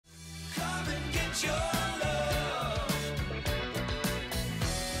get your love.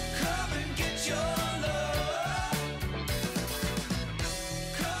 Come and get your love.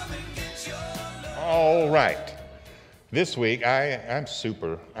 Come and get your love. All right. This week, I'm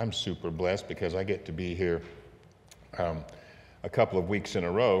super blessed because I get to be here a couple of weeks in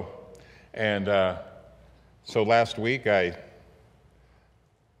a row. And so last week, I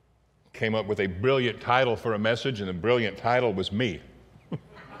came up with a brilliant title for a message, and the brilliant title was Me.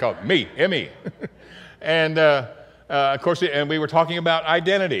 Called Me, M-E. And of course, and we were talking about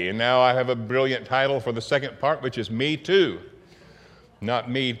identity, and now I have a brilliant title for the second part, which is Me Too. Not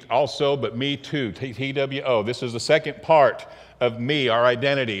me also, but me too, T-W-O. This is the second part of me, our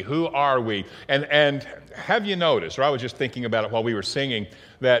identity. Who are we? And have you noticed, or I was just thinking about it while we were singing,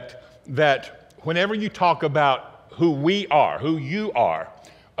 that whenever you talk about who we are, who you are,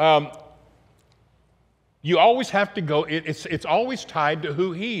 you always have to go, it's always tied to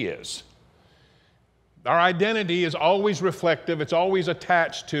who he is. Our identity is always reflective, it's always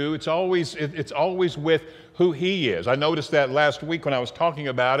attached to, it's always with who he is. I noticed that last week when I was talking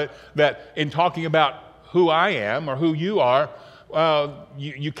about it, that in talking about who I am or who you are,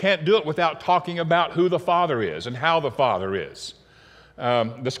 you can't do it without talking about who the Father is and how the Father is.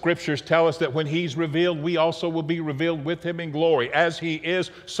 The scriptures tell us that when he's revealed, we also will be revealed with him in glory. As he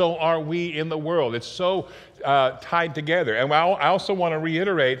is, so are we in the world. It's so tied together. And I also want to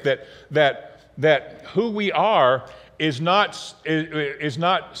reiterate that who we are is not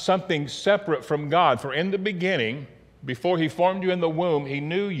something separate from God. For in the beginning, before he formed you in the womb, he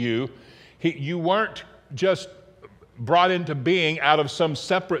knew you. You weren't just brought into being out of some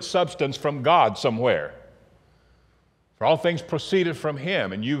separate substance from God somewhere. For all things proceeded from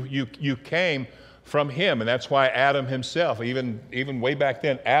him, and you came from him, and that's why Adam himself, even way back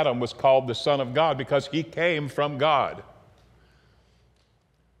then, Adam was called the Son of God because he came from God.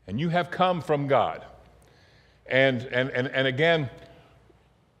 And you have come from God. And again,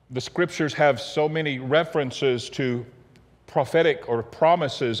 the scriptures have so many references to prophetic or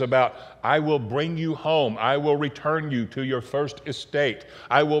promises about, I will bring you home. I will return you to your first estate.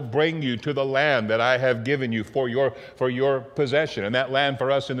 I will bring you to the land that I have given you for your possession. And that land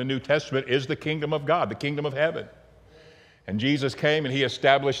for us in the New Testament is the kingdom of God, the kingdom of heaven. And Jesus came and he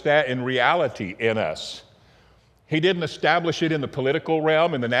established that in reality in us. He didn't establish it in the political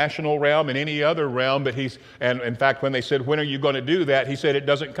realm, in the national realm, in any other realm, but and in fact, when they said, when are you going to do that? He said, it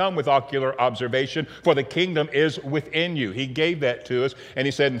doesn't come with ocular observation, for the kingdom is within you. He gave that to us, and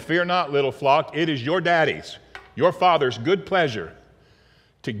he said, and fear not, little flock, it is your daddy's, your father's good pleasure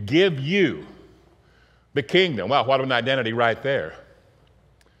to give you the kingdom. Wow, what an identity right there.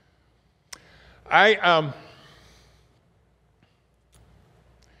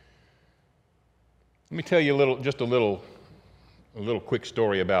 Let me tell you a little quick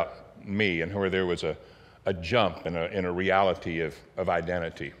story about me and where there was a jump in a reality of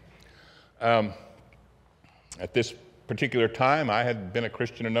identity. At this particular time, I had been a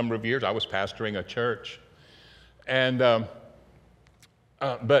Christian a number of years. I was pastoring a church, and at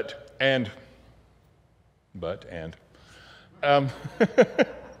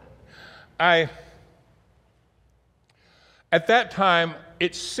that time,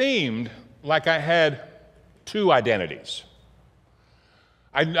 it seemed like I had two identities.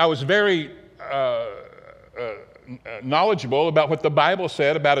 I was very knowledgeable about what the Bible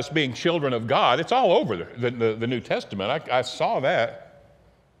said about us being children of God. It's all over the New Testament. I saw that,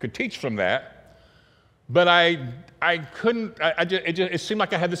 could teach from that, but it seemed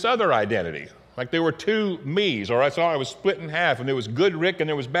like I had this other identity, like there were two me's, or I saw I was split in half, and there was good Rick and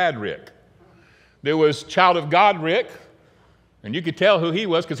there was bad Rick. There was child of God Rick, and you could tell who he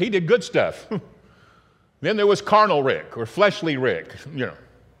was because he did good stuff. Then there was carnal Rick or fleshly Rick, you know.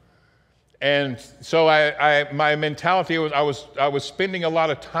 And so my mentality was I was spending a lot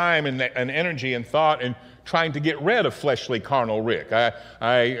of time and energy and thought and trying to get rid of fleshly carnal Rick.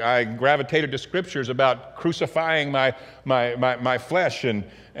 I gravitated to scriptures about crucifying my flesh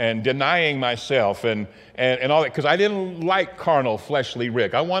and denying myself and all that, because I didn't like carnal fleshly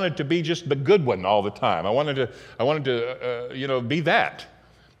Rick. I wanted to be just the good one all the time. I wanted to be that.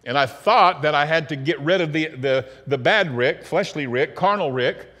 And I thought that I had to get rid of the bad Rick, fleshly Rick, carnal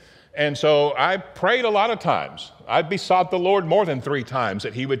Rick. And so I prayed a lot of times. I besought the Lord more than 3 times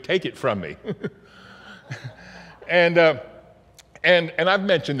that he would take it from me. And I've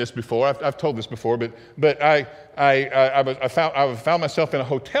mentioned this before. I've told this before, but I found myself in a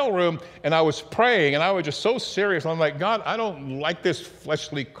hotel room, and I was praying, and I was just so serious. I'm like, God, I don't like this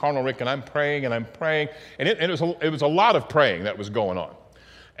fleshly carnal Rick, and I'm praying, and it was a lot of praying that was going on.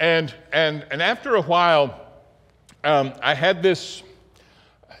 And after a while, I had this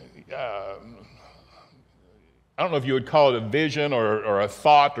I don't know if you would call it a vision or a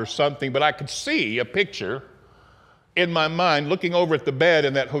thought or something, but I could see a picture in my mind looking over at the bed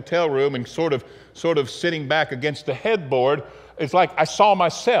in that hotel room and sort of sitting back against the headboard. It's like I saw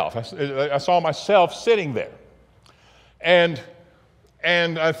myself. I saw myself sitting there. And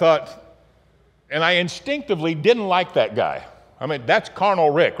I thought, and I instinctively didn't like that guy. I mean, that's carnal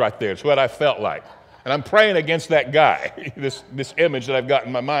Rick right there. It's what I felt like. And I'm praying against that guy, this image that I've got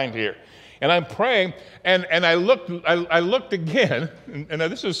in my mind here. And I'm praying, and I looked again, and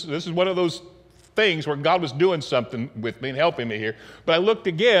this is one of those things where God was doing something with me and helping me here. But I looked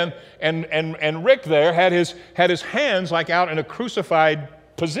again, and Rick there had his hands like out in a crucified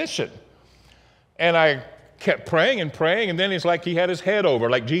position. And I kept praying, and then it's like he had his head over,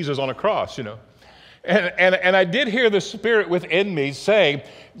 like Jesus on a cross, you know. And I did hear the Spirit within me said,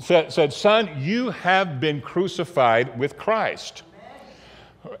 son, you have been crucified with Christ.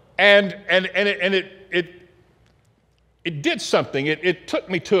 And it did something. It took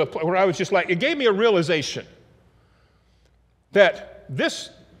me to a point where I was just like, it gave me a realization that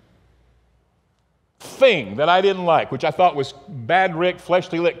this thing that I didn't like, which I thought was bad Rick,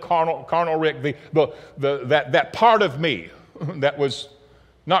 fleshly Rick, carnal Rick, that part of me that was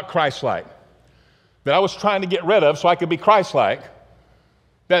not Christ-like, that I was trying to get rid of so I could be Christ-like,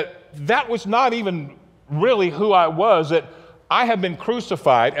 that was not even really who I was, that I have been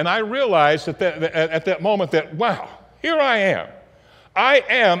crucified. And I realized at that moment that, wow, here I am. I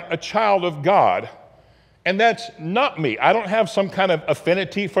am a child of God, and that's not me. I don't have some kind of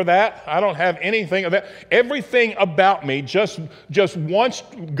affinity for that. I don't have anything of that. Everything about me just wants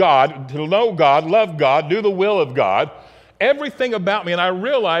God, to know God, love God, do the will of God. Everything about me, and I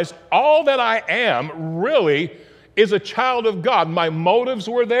realized all that I am really is a child of God. My motives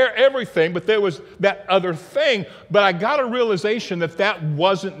were there, everything, but there was that other thing. But I got a realization that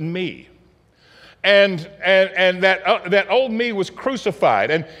wasn't me. And that old me was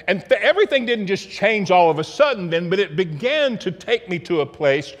crucified. And everything didn't just change all of a sudden then, but it began to take me to a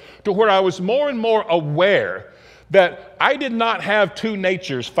place to where I was more and more aware that I did not have two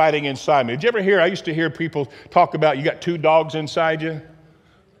natures fighting inside me. Did you ever hear, I used to hear people talk about you got two dogs inside you?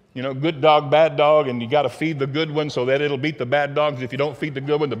 You know, good dog, bad dog, and you got to feed the good one so that it'll beat the bad dogs. If you don't feed the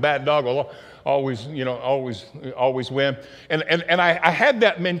good one, the bad dog will always win. And I had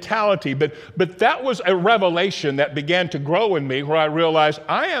that mentality, but that was a revelation that began to grow in me where I realized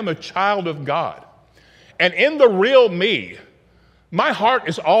I am a child of God. And in the real me, my heart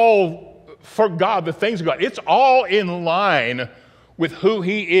is all for God, the things of God. It's all in line with who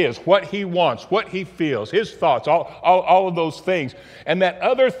He is, what He wants, what He feels, His thoughts, all of those things. And that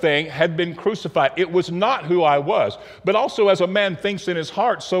other thing had been crucified. It was not who I was. But also, as a man thinks in his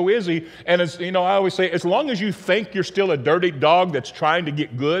heart, so is he. And as you know, I always say, as long as you think you're still a dirty dog that's trying to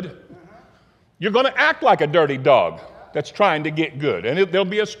get good, you're going to act like a dirty dog that's trying to get good. And there'll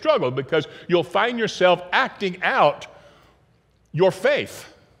be a struggle because you'll find yourself acting out your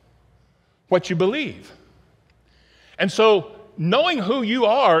faith, what you believe. And so knowing who you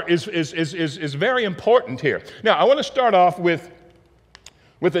are is very important here. Now, I want to start off with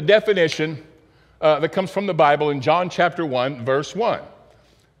a definition that comes from the Bible in John chapter 1, verse 1.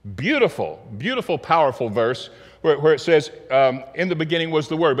 Beautiful, beautiful, powerful verse where it says, in the beginning was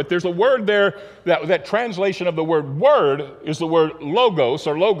the Word. But there's a word there, that translation of the word word is the word logos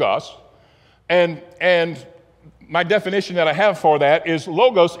or logos. And my definition that I have for that is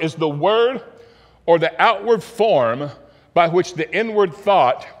logos is the word or the outward form by which the inward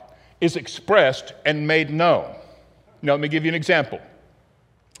thought is expressed and made known. Now, let me give you an example.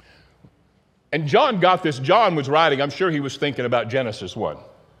 And John got this. John was writing, I'm sure he was thinking about Genesis 1.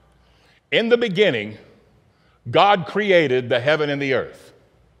 In the beginning, God created the heaven and the earth.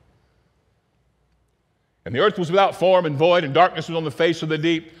 And the earth was without form and void, and darkness was on the face of the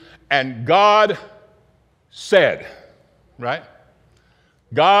deep. And God said, right?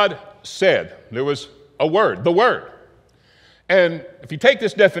 God said. There was a word, the Word. And if you take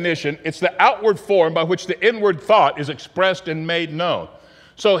this definition, it's the outward form by which the inward thought is expressed and made known.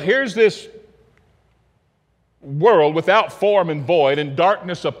 So here's this world without form and void and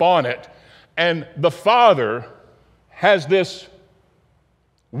darkness upon it, and the Father has this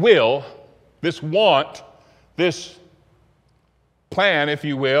will, this want, this plan, if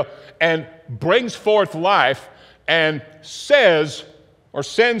you will, and brings forth life and says or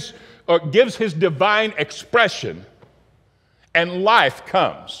sends or gives His divine expression, and life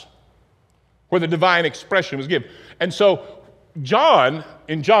comes where the divine expression was given. And so John,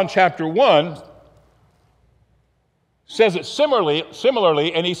 in John chapter 1, says it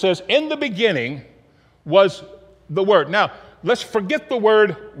similarly, and he says, in the beginning was the Word. Now, let's forget the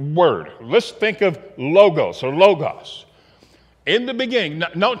word word. Let's think of logos or logos. In the beginning,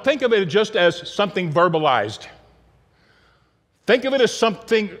 don't think of it just as something verbalized. Think of it as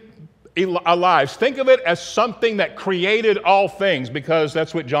something alive. Think of it as something that created all things, because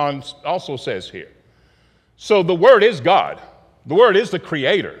that's what John also says here. So the Word is God. The Word is the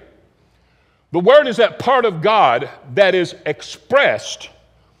Creator. The Word is that part of God that is expressed.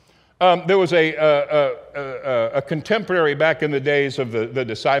 There was a contemporary back in the days of the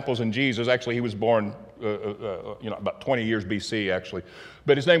disciples and Jesus. Actually, he was born about 20 years BC, actually.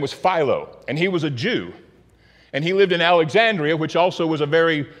 But his name was Philo, and he was a Jew. And he lived in Alexandria, which also was a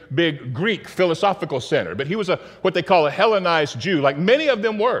very big Greek philosophical center. But he was what they call a Hellenized Jew, like many of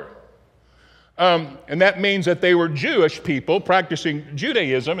them were. And that means that they were Jewish people practicing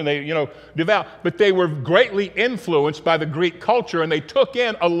Judaism, and they, devout. But they were greatly influenced by the Greek culture, and they took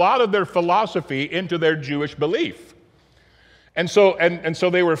in a lot of their philosophy into their Jewish belief. And so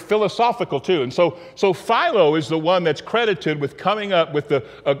they were philosophical too. And so Philo is the one that's credited with coming up with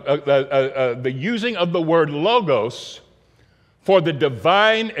the using of the word logos for the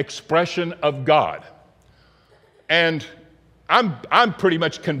divine expression of God. And I'm pretty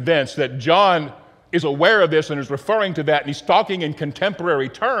much convinced that John is aware of this and is referring to that, and he's talking in contemporary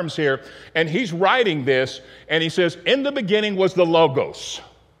terms here, and he's writing this, and he says, in the beginning was the logos.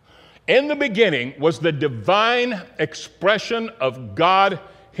 In the beginning was the divine expression of God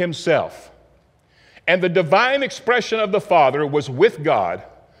himself. And the divine expression of the Father was with God,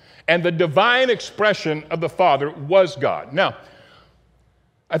 and the divine expression of the Father was God. Now,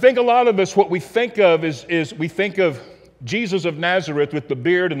 I think a lot of us, what we think of is we think of Jesus of Nazareth with the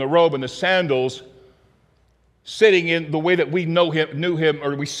beard and the robe and the sandals sitting in the way that we knew him,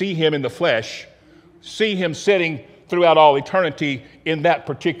 or we see him in the flesh, see him sitting throughout all eternity in that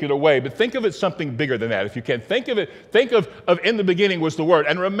particular way. But think of it something bigger than that, if you can. Think of in the beginning was the Word.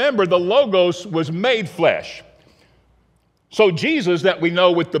 And remember, the Logos was made flesh. So Jesus that we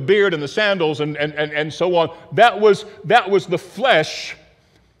know with the beard and the sandals and so on, that was the flesh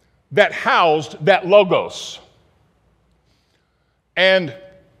that housed that Logos. And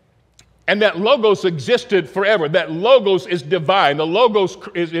that Logos existed forever. That Logos is divine. The Logos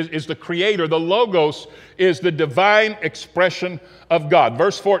is the Creator. The Logos is the divine expression of God.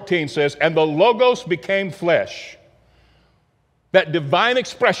 Verse 14 says, and the Logos became flesh. That divine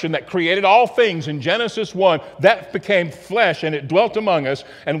expression that created all things in Genesis 1, that became flesh, and it dwelt among us,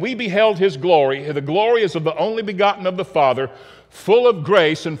 and we beheld his glory. The glory is of the only begotten of the Father, full of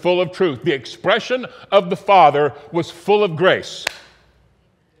grace and full of truth. The expression of the Father was full of grace.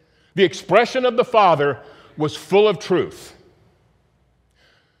 The expression of the Father was full of truth.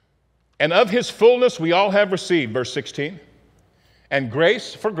 And of his fullness we all have received, verse 16. And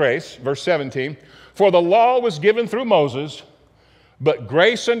grace for grace, verse 17. For the law was given through Moses, but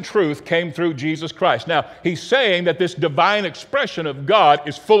grace and truth came through Jesus Christ. Now, he's saying that this divine expression of God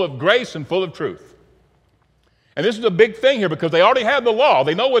is full of grace and full of truth. And this is a big thing here, because they already have the law.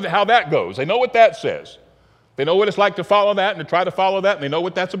 They know how that goes. They know what that says. They know what it's like to follow that and to try to follow that, and they know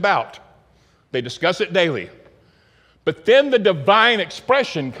what that's about. They discuss it daily. But then the divine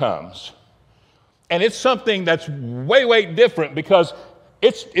expression comes, and it's something that's way, way different, because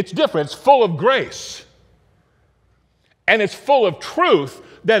it's different. It's full of grace. And it's full of truth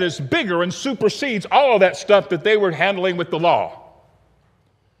that is bigger and supersedes all of that stuff that they were handling with the law.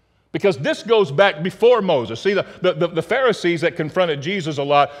 Because this goes back before Moses. See, the Pharisees that confronted Jesus a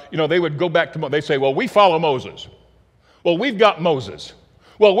lot, they would go back to Moses. They say, well, we follow Moses. Well, we've got Moses.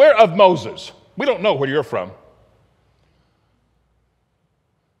 Well, we're of Moses. We don't know where you're from.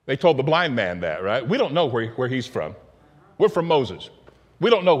 They told the blind man that, right? We don't know where he's from. We're from Moses. We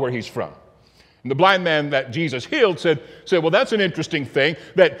don't know where he's from. And the blind man that Jesus healed said, well, that's an interesting thing,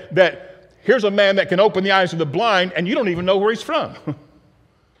 that here's a man that can open the eyes of the blind, and you don't even know where he's from.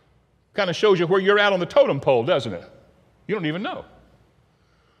 Kind of shows you where you're at on the totem pole, doesn't it? You don't even know.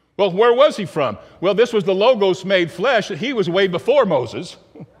 Well, where was he from? Well, this was the Logos made flesh. He was way before Moses.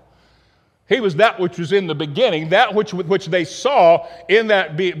 He was that which was in the beginning, that which they saw in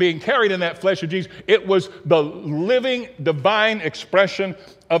that being carried in that flesh of Jesus. It was the living, divine expression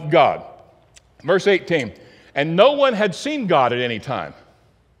of God. Verse 18, and no one had seen God at any time,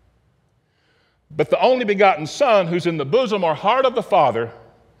 but the only begotten Son, who's in the bosom or heart of the Father,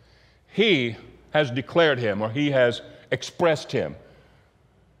 he has declared him, or he has expressed him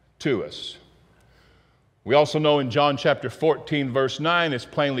to us. We also know in John chapter 14, verse 9, it's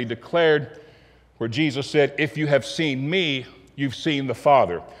plainly declared, where Jesus said, if you have seen me, you've seen the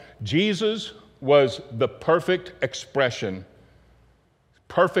Father. Jesus was the perfect expression,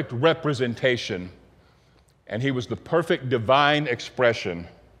 perfect representation And he was the perfect divine expression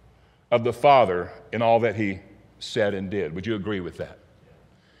of the Father in all that he said and did. Would you agree with that?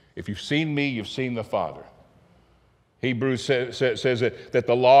 If you've seen me, you've seen the Father. Hebrews says that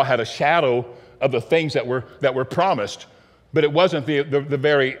the law had a shadow of the things that were promised, but it wasn't the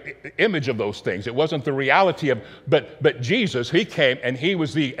very image of those things. It wasn't the reality of, but Jesus, he came and he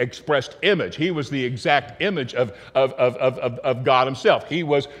was the expressed image. He was the exact image of God himself. He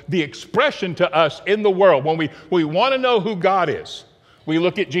was the expression to us in the world. When we want to know who God is, we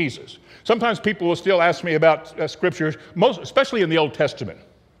look at Jesus. Sometimes people will still ask me about scriptures, especially in the Old Testament.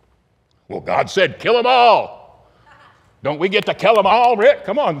 Well, God said, kill them all. Don't we get to kill them all, Rick?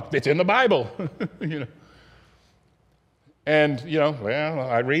 Come on, it's in the Bible. you know. And, well,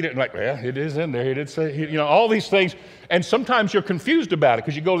 I read it and like, well, it is in there. He did say, all these things. And sometimes you're confused about it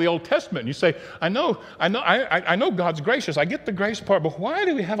because you go to the Old Testament and you say, I know God's gracious. I get the grace part, but why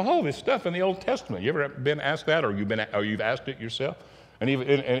do we have all this stuff in the Old Testament? You ever been asked that, or you've asked it yourself? And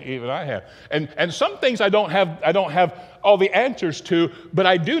even I have. And some things I don't have all the answers to, but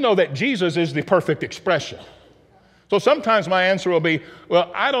I do know that Jesus is the perfect expression. So sometimes my answer will be, well,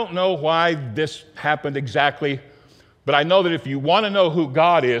 I don't know why this happened exactly, but I know that if you want to know who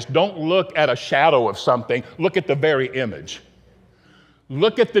God is, don't look at a shadow of something, look at the very image.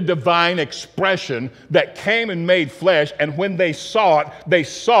 Look at the divine expression that came and made flesh, and when they saw it, they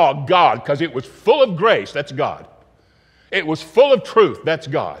saw God, because it was full of grace, that's God. It was full of truth, that's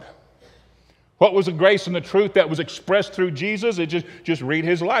God. What was the grace and the truth that was expressed through Jesus? It just read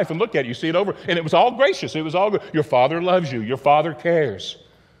his life and look at it. You see it over. And it was all gracious. It was all good. Your Father loves you. Your Father cares.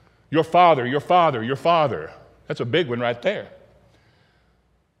 Your Father, your Father, your Father. That's a big one right there.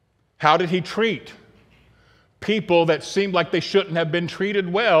 How did he treat people that seemed like they shouldn't have been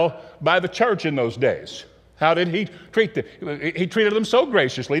treated well by the church in those days? How did he treat them? He treated them so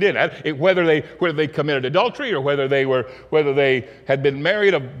graciously, didn't he? Whether they committed adultery, or whether they had been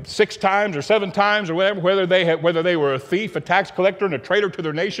married 6 times or 7 times or whatever, whether they were a thief, a tax collector, and a traitor to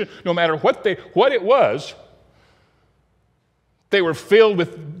their nation, no matter what it was, they were filled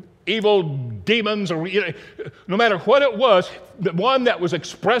with evil demons, or no matter what it was, the one that was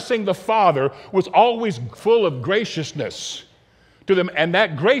expressing the Father was always full of graciousness to them, and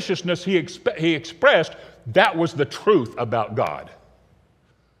that graciousness he expressed. That was the truth about God.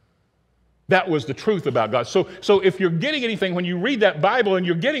 That was the truth about God. So if you're getting anything, when you read that Bible and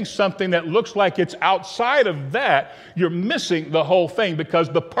you're getting something that looks like it's outside of that, you're missing the whole thing, because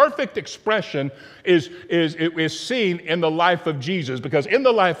the perfect expression is seen in the life of Jesus. Because in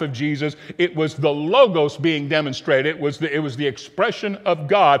the life of Jesus, it was the Logos being demonstrated. It was the expression of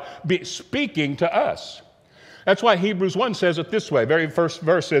God speaking to us. That's why Hebrews 1 says it this way. Very first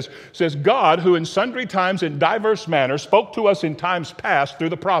verse says, God, who in sundry times in diverse manners spoke to us in times past through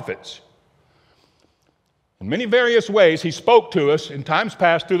the prophets. In many various ways, he spoke to us in times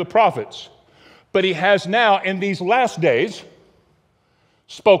past through the prophets. But he has now, in these last days,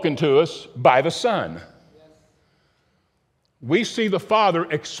 spoken to us by the Son. We see the Father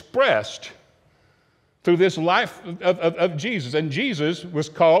expressed through this life of Jesus. And Jesus was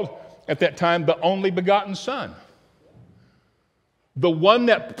called, at that time, the only begotten Son. The one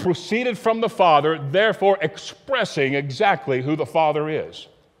that proceeded from the Father, therefore expressing exactly who the Father is.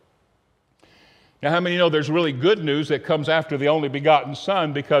 Now, how many know there's really good news that comes after the only begotten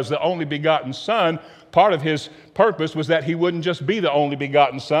Son? Because the only begotten Son, part of his purpose was that he wouldn't just be the only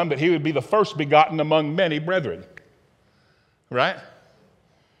begotten Son, but he would be the first begotten among many brethren. Right?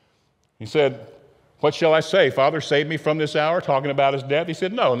 He said, what shall I say? Father, save me from this hour, talking about his death. He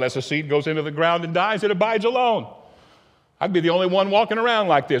said, no, unless a seed goes into the ground and dies, it abides alone. I'd be the only one walking around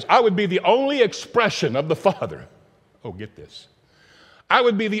like this. I would be the only expression of the Father. Oh, get this. I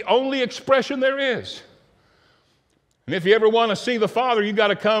would be the only expression there is. And if you ever want to see the Father, you got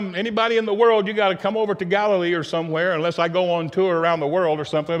to come, anybody in the world, you got to come over to Galilee or somewhere, unless I go on tour around the world or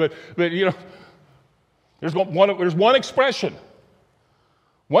something. But there's one expression.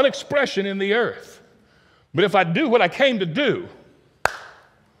 One expression in the earth. But if I do what I came to do,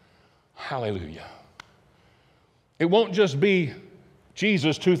 hallelujah, it won't just be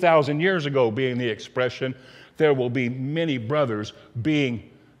Jesus 2,000 years ago being the expression. There will be many brothers being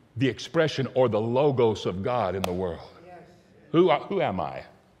the expression or the Logos of God in the world. Yes. Who am I?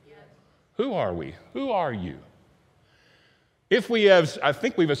 Yes. Who are we? Who are you? I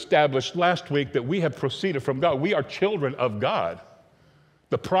think we've established last week that we have proceeded from God. We are children of God.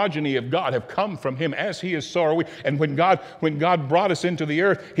 The progeny of God have come from him. As he is, so are we. And when God brought us into the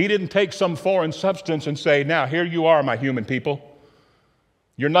earth, he didn't take some foreign substance and say, now, here you are, my human people.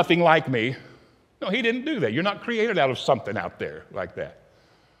 You're nothing like me. No, he didn't do that. You're not created out of something out there like that.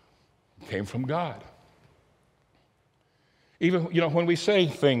 It came from God. Even, when we say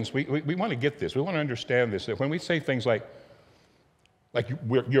things, we want to get this. We want to understand this, that when we say things like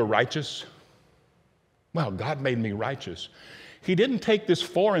you're righteous, well, God made me righteous. He didn't take this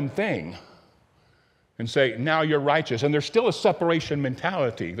foreign thing and say, now you're righteous. And there's still a separation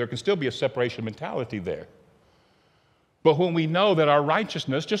mentality. There can still be a separation mentality there. But when we know that our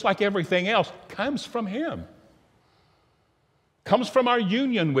righteousness, just like everything else, comes from Him, comes from our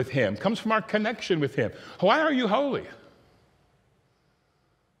union with Him, comes from our connection with Him. Why are you holy?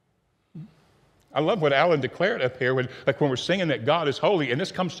 I love what Alan declared up here when we're singing that God is holy, and this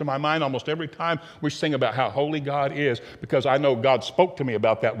comes to my mind almost every time we sing about how holy God is, because I know God spoke to me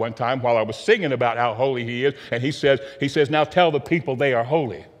about that one time while I was singing about how holy He is, and He says, now tell the people they are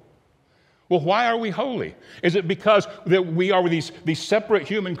holy. Well, why are we holy? Is it because that we are these separate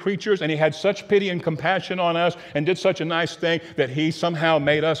human creatures, and He had such pity and compassion on us and did such a nice thing that He somehow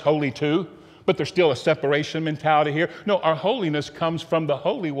made us holy too? But there's still a separation mentality here. No, our holiness comes from the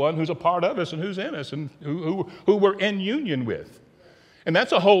Holy One who's a part of us and who's in us and who we're in union with. And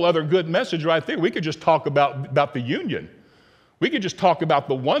that's a whole other good message right there. We could just talk about the union. We could just talk about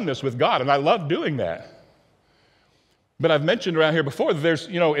the oneness with God, and I love doing that. But I've mentioned around here before that there's,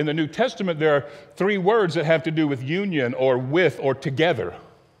 in the New Testament, there are 3 words that have to do with union or with or together.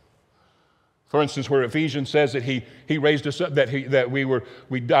 For instance, where Ephesians says that He raised us up, that we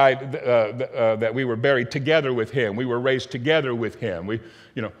were buried together with Him, we were raised together with Him.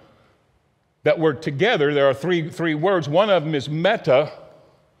 That word together, there are three words. One of them is meta,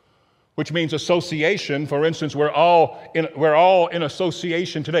 which means association. For instance, we're all in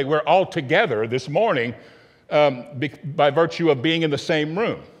association today. We're all together this morning by virtue of being in the same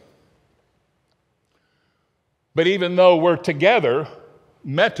room. But even though we're together,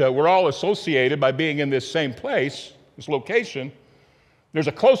 meta, we're all associated by being in this same place, this location, there's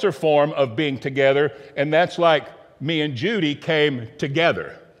a closer form of being together, and that's like me and Judy came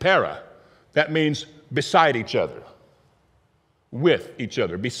together, para. That means beside each other, with each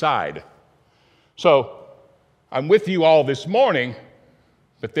other, beside. So I'm with you all this morning,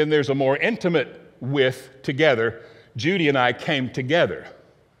 but then there's a more intimate with together. Judy and I came together.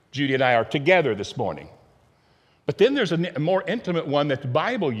 Judy and I are together this morning. But then there's a more intimate one that the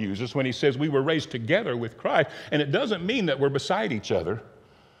Bible uses when He says we were raised together with Christ. And it doesn't mean that we're beside each other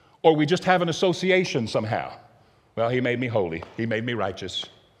or we just have an association somehow. Well, He made me holy. He made me righteous.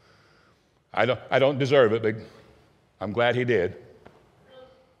 I don't deserve it, but I'm glad He did.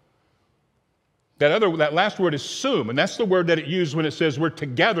 That last word is sum, and that's the word that it used when it says we're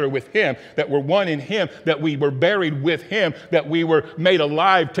together with Him, that we're one in Him, that we were buried with Him, that we were made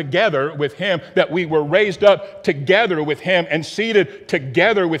alive together with Him, that we were raised up together with Him and seated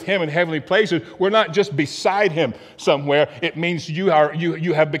together with Him in heavenly places. We're not just beside Him somewhere. It means you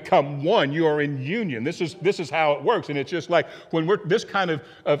have become one. You are in union. This is how it works, and it's just like when we're this kind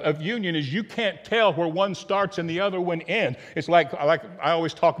of union is you can't tell where one starts and the other one ends. It's like I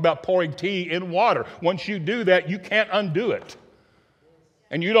always talk about pouring tea in water. Once you do that, you can't undo it.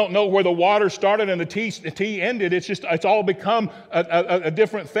 And you don't know where the water started and the tea ended. It's all become a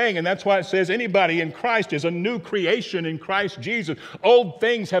different thing. And that's why it says anybody in Christ is a new creation in Christ Jesus. Old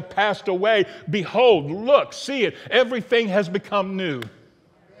things have passed away. Behold, look, see it. Everything has become new.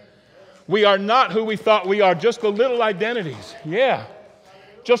 We are not who we thought we are, just the little identities. Yeah.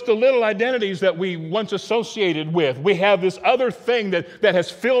 Just the little identities that we once associated with. We have this other thing that has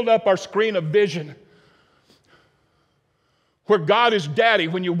filled up our screen of vision. Where God is Daddy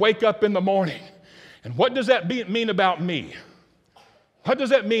when you wake up in the morning. And what does that mean about me? What does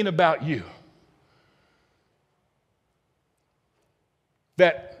that mean about you?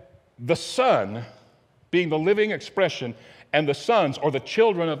 That the Son, being the living expression, and the sons or the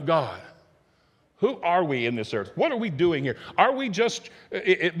children of God. Who are we in this earth? What are we doing here? Are we just,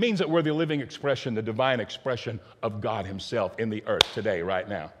 it means that we're the living expression, the divine expression of God Himself in the earth today, right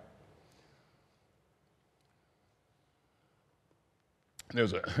now. There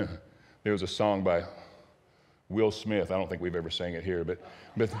was a song by Will Smith. I don't think we've ever sang it here, but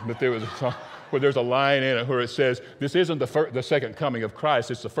there was a song where there's a line in it where it says, "This isn't the second coming of Christ,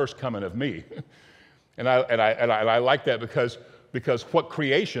 it's the first coming of me." And I like that because what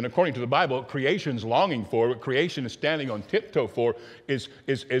creation, according to the Bible, creation's longing for, what creation is standing on tiptoe for,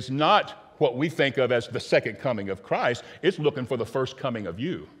 is not what we think of as the second coming of Christ. It's looking for the first coming of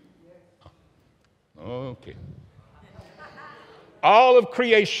you. Okay. All of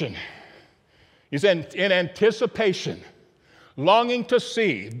creation is in anticipation, longing to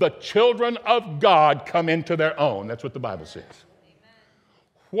see the children of God come into their own. That's what the Bible says.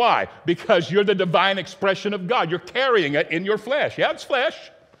 Why? Because you're the divine expression of God. You're carrying it in your flesh. Yeah, it's flesh.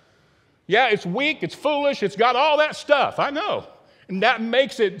 Yeah, it's weak, it's foolish, it's got all that stuff, I know. And that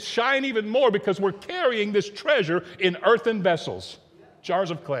makes it shine even more because we're carrying this treasure in earthen vessels, jars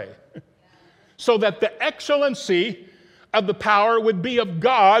of clay, so that the excellency of the power would be of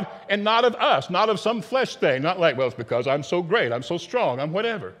God and not of us, not of some flesh thing, not like, well, it's because I'm so great, I'm so strong, I'm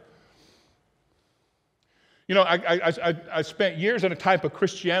whatever. You know, I spent years in a type of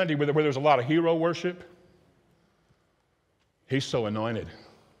Christianity where there's a lot of hero worship. He's so anointed.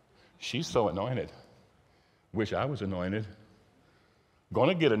 She's so anointed. Wish I was anointed.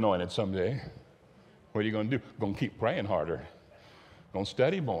 Gonna get anointed someday. What are you gonna do? Gonna keep praying harder. Gonna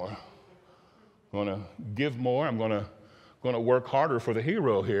study more. Gonna give more. I'm gonna work harder for the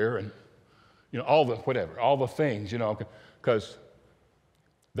hero here, and you know, all the whatever, all the things, you know, because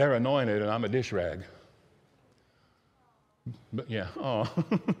they're anointed and I'm a dish rag. But yeah, oh.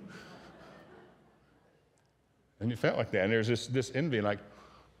 And you felt like that, and there's this envy, like,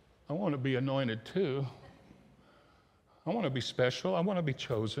 I want to be anointed too. I want to be special. I want to be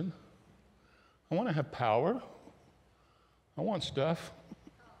chosen. I want to have power. I want stuff.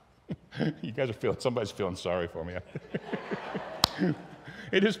 You guys are somebody's feeling sorry for me.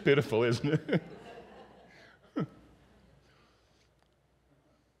 It is pitiful, isn't it?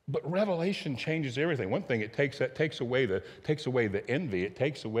 But revelation changes everything. One thing, it takes away the envy. It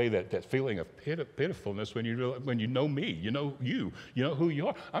takes away that feeling of pitifulness when you know me, you know who you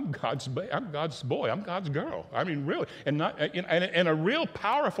are. I'm God's boy. I'm God's girl. I mean, really, and not in a real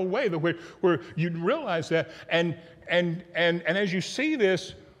powerful way that where you realize that, and as you see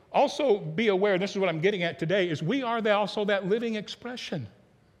this, also be aware. This is what I'm getting at today: is we are also that living expression.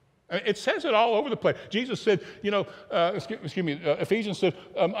 It says it all over the place. Jesus said, Ephesians said,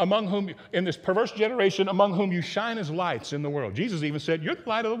 among whom, in this perverse generation, among whom you shine as lights in the world. Jesus even said, you're the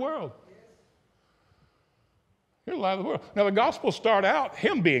light of the world. You're the light of the world. Now, the Gospels start out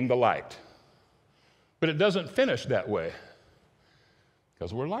him being the light, but it doesn't finish that way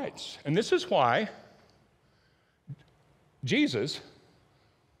because we're lights. And this is why Jesus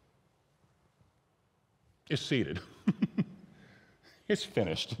is seated. It's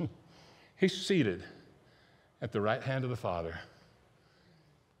finished. He's seated at the right hand of the Father.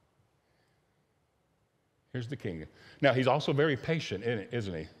 Here's the King. Now, he's also very patient,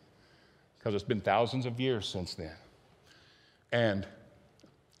 isn't he? Because it's been thousands of years since then. And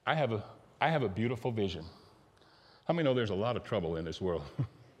I have a beautiful vision. How many know there's a lot of trouble in this world?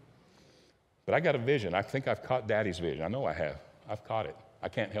 But I got a vision. I think I've caught Daddy's vision. I know I have. I've caught it. I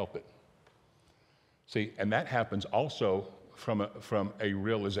can't help it. See, and that happens also from a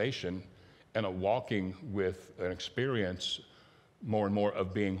realization and a walking with an experience more and more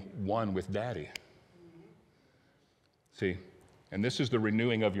of being one with Daddy. See, and this is the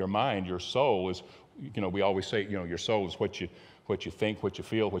renewing of your mind. Your soul is, we always say, your soul is what you think, what you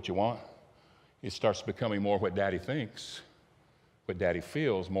feel, what you want. It starts becoming more what Daddy thinks, what Daddy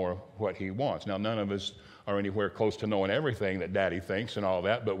feels, more what he wants. Now, none of us are anywhere close to knowing everything that Daddy thinks and all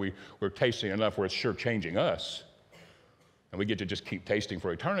that, but we're tasting enough where it's sure changing us. And we get to just keep tasting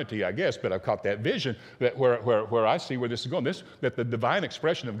for eternity, I guess, but I've caught that vision that where I see where this is going, that the divine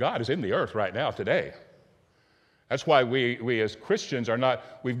expression of God is in the earth right now today. That's why we as Christians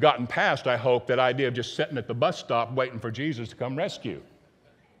we've gotten past, I hope, that idea of just sitting at the bus stop waiting for Jesus to come rescue.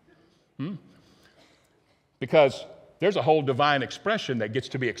 Because there's a whole divine expression that gets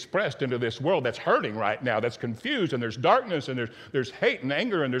to be expressed into this world that's hurting right now, that's confused, and there's darkness, and there's hate and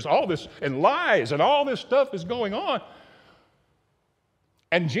anger, and there's all this, and lies, and all this stuff is going on.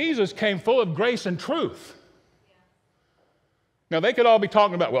 And Jesus came full of grace and truth. Now, they could all be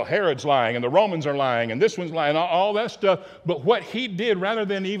talking about, well, Herod's lying, and the Romans are lying, and this one's lying, all that stuff. But what he did, rather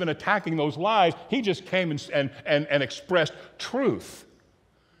than even attacking those lies, he just came and expressed truth.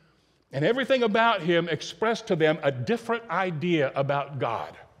 And everything about him expressed to them a different idea about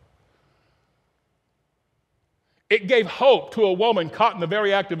God. It gave hope to a woman caught in the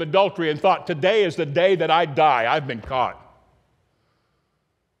very act of adultery and thought, today is the day that I die. I've been caught.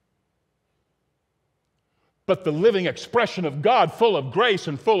 But the living expression of God, full of grace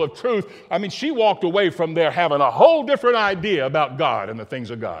and full of truth, I mean, she walked away from there having a whole different idea about God and the things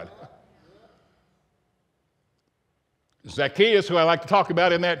of God. Zacchaeus, who I like to talk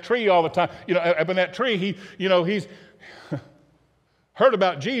about in that tree all the time, up in that tree, he's heard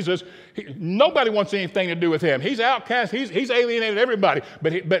about Jesus. Nobody wants anything to do with him. He's outcast. He's alienated everybody.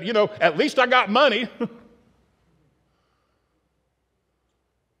 But at least I got money.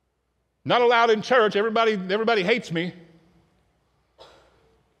 Not allowed in church. Everybody hates me.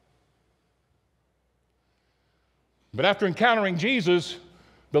 But after encountering Jesus,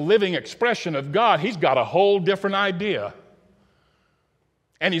 the living expression of God, he's got a whole different idea.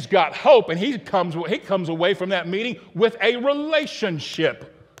 And he's got hope, and he comes away from that meeting with a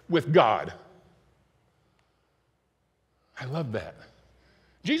relationship with God. I love that.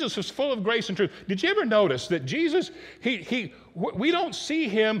 Jesus was full of grace and truth. Did you ever notice that Jesus, we don't see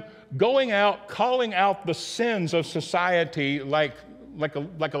him going out, calling out the sins of society like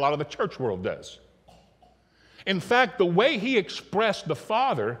a lot of the church world does? In fact, the way he expressed the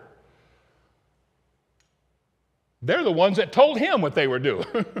Father, they're the ones that told him what they were doing.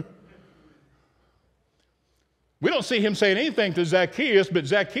 We don't see him saying anything to Zacchaeus, but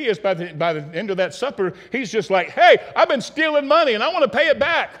Zacchaeus, by the end of that supper, he's just like, hey, I've been stealing money and I want to pay it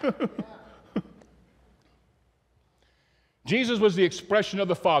back. Jesus was the expression of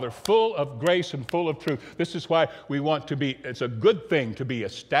the Father, full of grace and full of truth. This is why we want to be, it's a good thing to be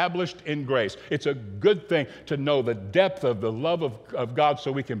established in grace. It's a good thing to know the depth of the love of God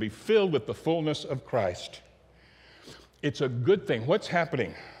so we can be filled with the fullness of Christ. It's a good thing. What's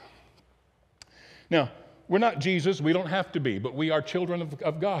happening? Now, we're not Jesus, we don't have to be, but we are children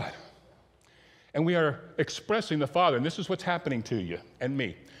of God. And we are expressing the Father, and this is what's happening to you and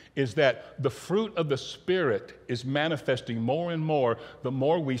me, is that the fruit of the Spirit is manifesting more and more the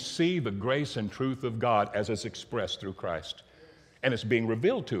more we see the grace and truth of God as it's expressed through Christ. And it's being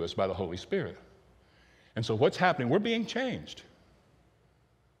revealed to us by the Holy Spirit. And so what's happening? We're being changed.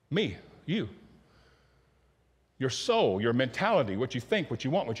 Me, you. Your soul, your mentality, what you think, what you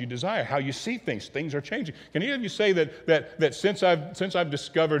want, what you desire, how you see things, things are changing. Can any of you say that since I've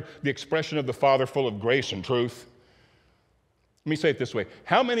discovered the expression of the Father full of grace and truth? Let me say it this way.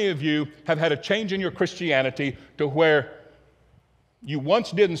 How many of you have had a change in your Christianity to where you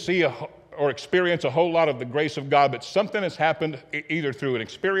once didn't see or experience a whole lot of the grace of God, but something has happened either through an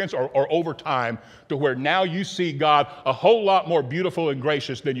experience or over time to where now you see God a whole lot more beautiful and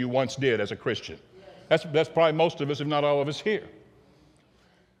gracious than you once did as a Christian? That's probably most of us, if not all of us here.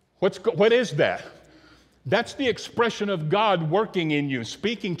 What is that? That's the expression of God working in you,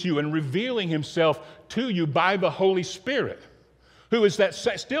 speaking to you, and revealing himself to you by the Holy Spirit, who is that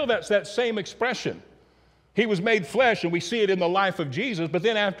same expression. He was made flesh, and we see it in the life of Jesus, but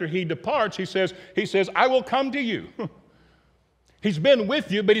then after he departs, he says, I will come to you. He's been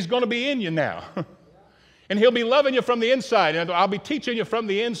with you, but he's going to be in you now. And he'll be loving you from the inside, and I'll be teaching you from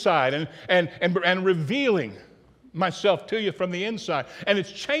the inside and revealing myself to you from the inside. And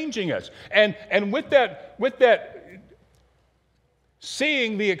it's changing us. And with that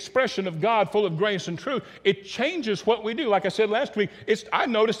seeing the expression of God full of grace and truth, it changes what we do. Like I said last week, I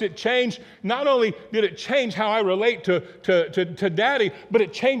noticed it changed, not only did it change how I relate to Daddy, but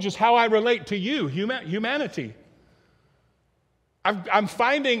it changes how I relate to you, humanity. I'm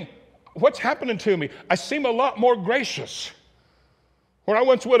finding what's happening to me. I seem a lot more gracious. Where I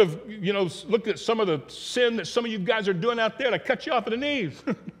once would have, looked at some of the sin that some of you guys are doing out there, and I cut you off at the knees.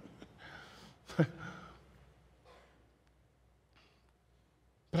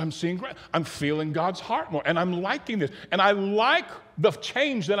 But I'm feeling God's heart more, and I'm liking this. And I like the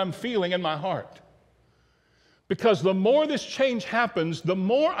change that I'm feeling in my heart. Because the more this change happens, the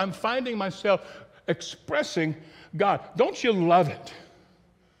more I'm finding myself expressing God. Don't you love it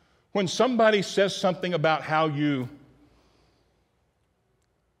when somebody says something about how you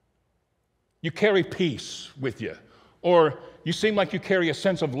carry peace with you, or you seem like you carry a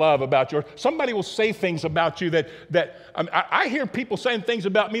sense of love about you, or somebody will say things about you that I hear people saying things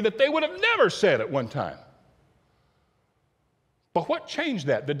about me that they would have never said at one time. But what changed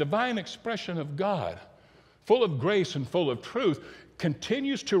that? The divine expression of God, full of grace and full of truth,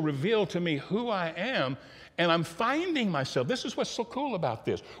 continues to reveal to me who I am. And I'm finding myself, this is what's so cool about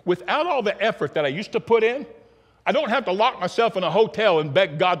this. Without all the effort that I used to put in, I don't have to lock myself in a hotel and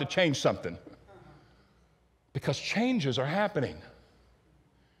beg God to change something. Because changes are happening.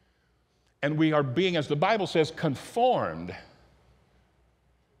 And we are being, as the Bible says, conformed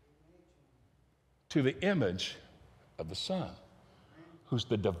to the image of the Son, who's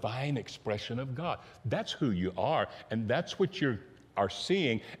the divine expression of God. That's who you are, and that's what you are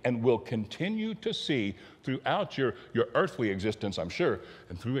seeing and will continue to see throughout your earthly existence, I'm sure,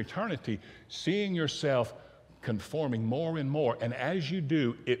 and through eternity, seeing yourself conforming more and more. And as you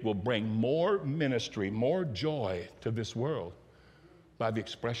do, it will bring more ministry, more joy to this world by the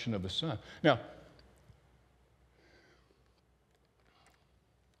expression of the Son. Now,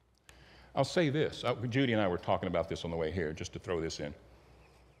 I'll say this. Judy and I were talking about this on the way here, just to throw this in.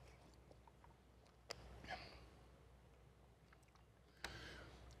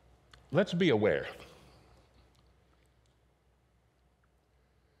 Let's be aware.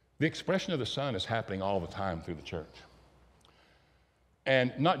 The expression of the Son is happening all the time through the church.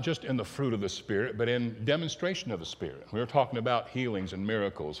 And not just in the fruit of the Spirit, but in demonstration of the Spirit. We were talking about healings and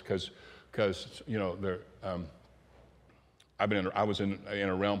miracles because you know, I was in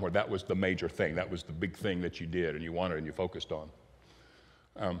a realm where that was the major thing. That was the big thing that you did and you wanted and you focused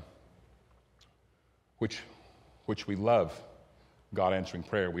on. Which we love, God answering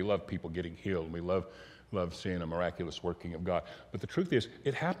prayer. We love people getting healed. We love seeing a miraculous working of God. But the truth is,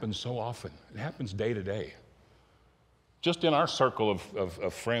 it happens so often. It happens day to day. Just in our circle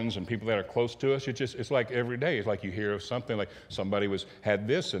of friends and people that are close to us, it's like every day. It's like you hear of something like somebody had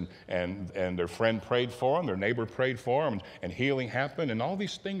this and their friend prayed for them, their neighbor prayed for them, and healing happened, and all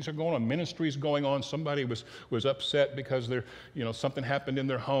these things are going on. Ministries going on. Somebody was upset because something happened in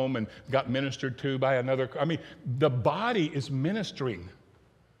their home and got ministered to by another. I mean, the body is ministering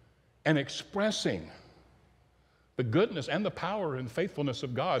and expressing the goodness and the power and faithfulness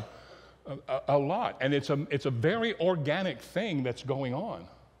of God a lot, and it's a very organic thing that's going on.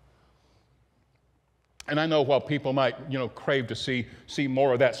 And I know while people might crave to see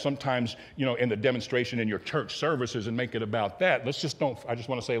more of that sometimes in the demonstration in your church services and make it about that, I just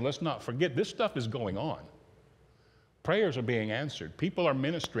want to say, let's not forget this stuff is going on. Prayers are being answered. People are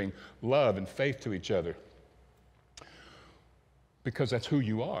ministering love and faith to each other because that's who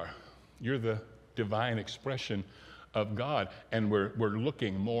you are. You're the divine expression of God, and we're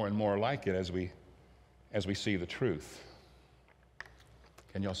looking more and more like it as we see the truth.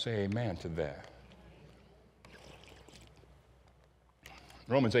 Can y'all say amen to that?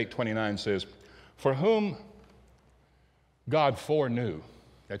 Romans 8:29 says, "For whom God foreknew,"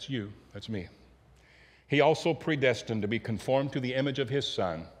 that's you, that's me, "He also predestined to be conformed to the image of His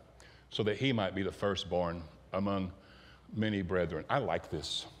Son, so that He might be the firstborn among many brethren." I like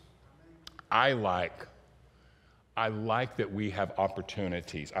this. I like that we have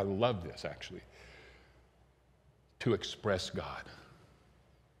opportunities. I love this, actually, to express God.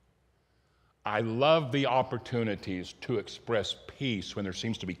 I love the opportunities to express peace when there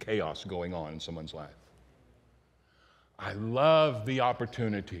seems to be chaos going on in someone's life. I love the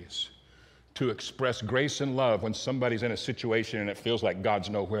opportunities to express grace and love when somebody's in a situation and it feels like God's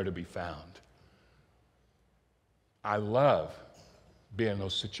nowhere to be found. I love being in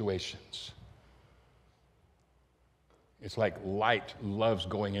those situations. It's like light loves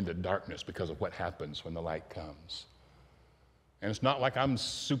going into darkness because of what happens when the light comes. And it's not like I'm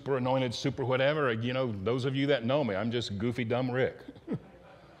super anointed, super whatever. Those of you that know me, I'm just goofy, dumb Rick.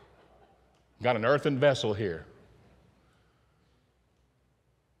 Got an earthen vessel here.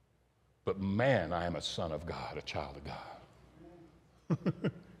 But man, I am a son of God, a child of God.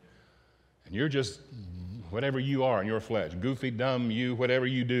 And you're just whatever you are in your flesh. Goofy, dumb, you, whatever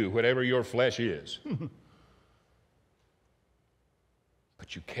you do, whatever your flesh is.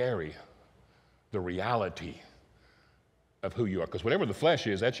 But you carry the reality of who you are. Because whatever the flesh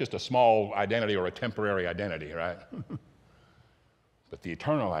is, that's just a small identity or a temporary identity, right? But the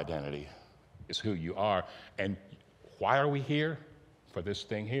eternal identity is who you are. And why are we here? For this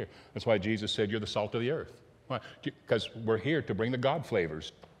thing here. That's why Jesus said, "You're the salt of the earth." Why? Because we're here to bring the God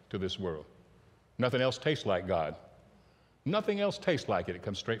flavors to this world. Nothing else tastes like God. Nothing else tastes like it. It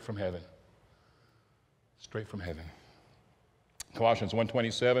comes straight from heaven. Straight from heaven. Colossians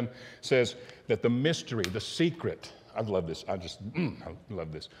 1:27 says that the mystery, the secret, I love this. I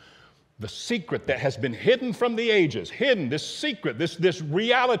love this. The secret that has been hidden from the ages, hidden, this secret, this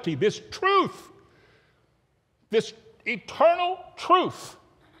reality, this truth, this eternal truth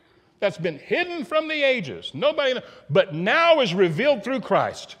that's been hidden from the ages. Nobody knows, but now is revealed through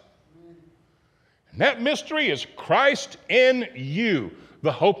Christ. And that mystery is Christ in you,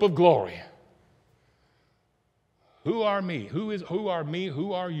 the hope of glory. Who are me? Who are me?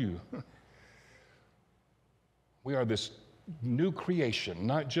 Who are you? We are this new creation,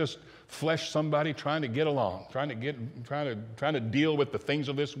 not just flesh somebody trying to get along, trying to deal with the things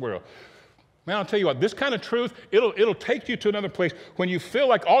of this world. Man, I'll tell you what, this kind of truth, it'll take you to another place when you feel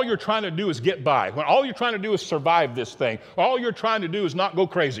like all you're trying to do is get by, when all you're trying to do is survive this thing, all you're trying to do is not go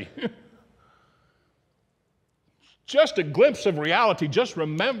crazy. Just a glimpse of reality, just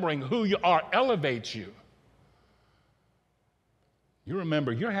remembering who you are elevates you. You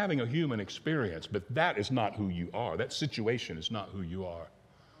remember, you're having a human experience, but that is not who you are. That situation is not who you are.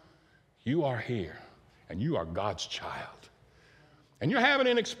 You are here, and you are God's child. And you're having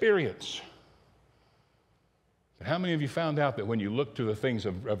an experience. But how many of you found out that when you look to the things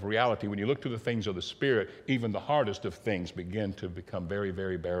of reality, when you look to the things of the Spirit, even the hardest of things begin to become very,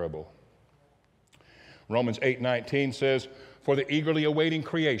 very bearable? Romans 8:19 says, "For the eagerly awaiting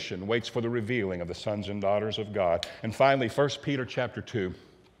creation waits for the revealing of the sons and daughters of God." And finally, 1 Peter chapter 2,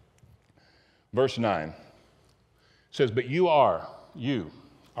 verse 9 says, "But you are you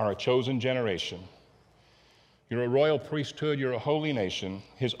are a chosen generation. You're a royal priesthood, you're a holy nation,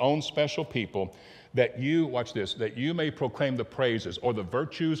 his own special people, that you, watch this, that you may proclaim the praises or the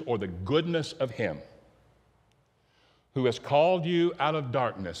virtues or the goodness of him who has called you out of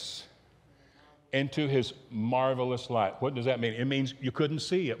darkness into his marvelous light. What does that mean? It means you couldn't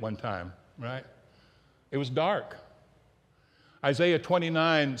see at one time, right? It was dark. Isaiah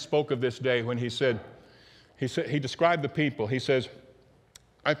 29 spoke of this day when he described the people. He says,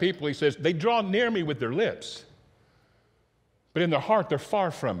 my people, he says, they draw near me with their lips, but in their heart they're far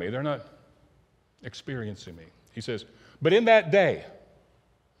from me. They're not experiencing me. He says, but in that day,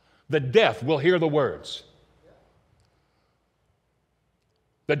 the deaf will hear the words,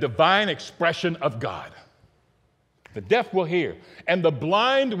 the divine expression of God. The deaf will hear, and the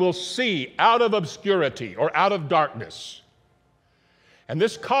blind will see out of obscurity or out of darkness. And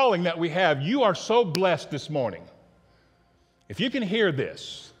this calling that we have, you are so blessed this morning. If you can hear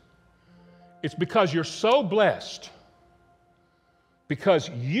this, it's because you're so blessed, because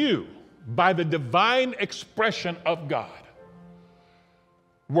you, by the divine expression of God,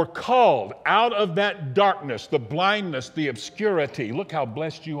 were called out of that darkness, the blindness, the obscurity. Look how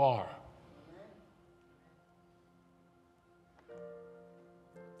blessed you are.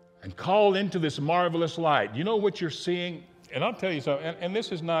 And called into this marvelous light. You know what you're seeing? And I'll tell you something, and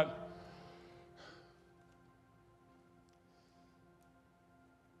this is not,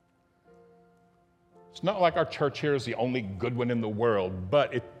 it's not like our church here is the only good one in the world,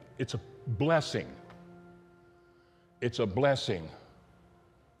 but it's a blessing. It's a blessing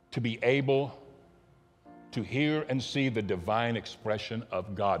to be able to hear and see the divine expression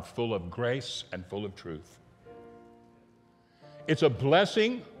of God, full of grace and full of truth. It's a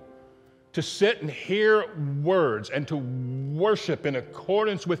blessing to sit and hear words and to worship in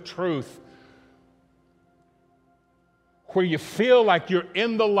accordance with truth, where you feel like you're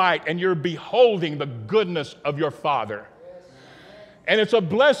in the light and you're beholding the goodness of your Father. And it's a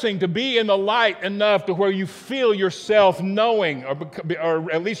blessing to be in the light enough to where you feel yourself knowing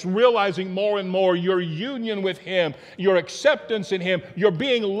or at least realizing more and more your union with him, your acceptance in him, you're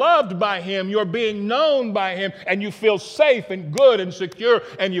being loved by him, you're being known by him, and you feel safe and good and secure,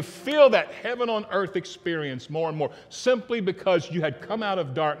 and you feel that heaven on earth experience more and more, simply because you had come out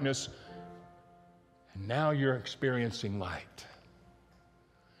of darkness and now you're experiencing light.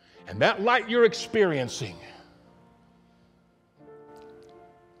 And that light you're experiencing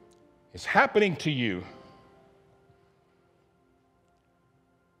is happening to you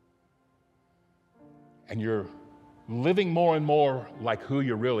and you're living more and more like who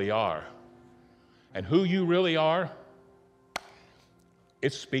you really are. And who you really are,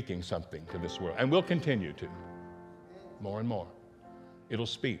 it's speaking something to this world. And will continue to, more and more. It'll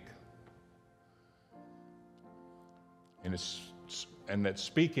speak. And that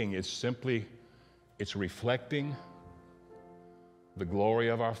speaking is simply, it's reflecting the glory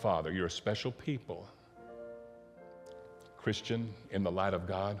of our Father. You're a special people, Christian, in the light of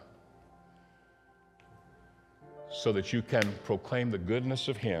God, so that you can proclaim the goodness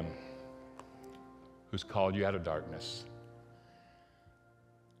of him who's called you out of darkness.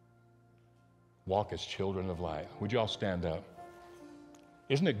 Walk as children of light. Would you all stand up?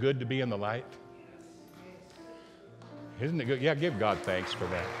 Isn't it good to be in the light? Isn't it good? Yeah, give God thanks for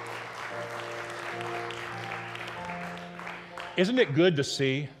that. Isn't it good to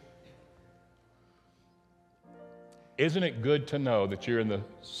see? Isn't it good to know that you're in the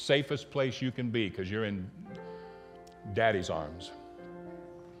safest place you can be because you're in Daddy's arms?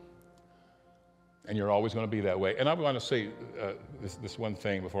 And you're always going to be that way. And I want to say this one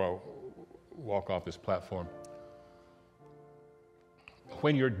thing before I walk off this platform.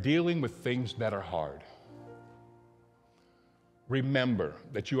 When you're dealing with things that are hard, remember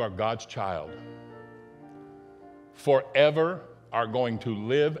that you are God's child. Forever are going to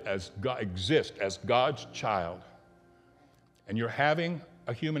live as God, exist as God's child. And you're having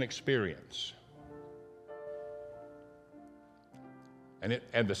a human experience.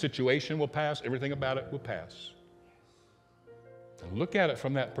 And the situation will pass, everything about it will pass. And look at it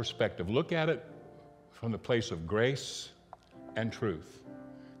from that perspective. Look at it from the place of grace and truth.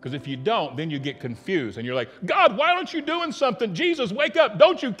 Because if you don't, then you get confused and you're like, God, why aren't you doing something? Jesus, wake up.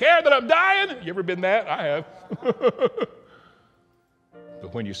 Don't you care that I'm dying? You ever been that? I have.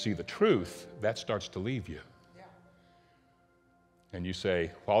 But when you see the truth, that starts to leave you. Yeah. And you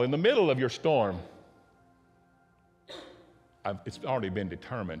say, while in the middle of your storm, it's already been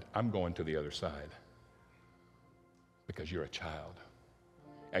determined, I'm going to the other side. Because you're a child.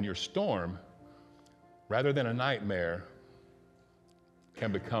 And your storm, rather than a nightmare,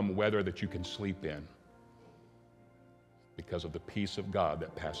 can become weather that you can sleep in. because of the peace of God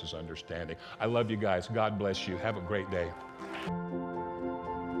that passes understanding. I love you guys. God bless you. Have a great day.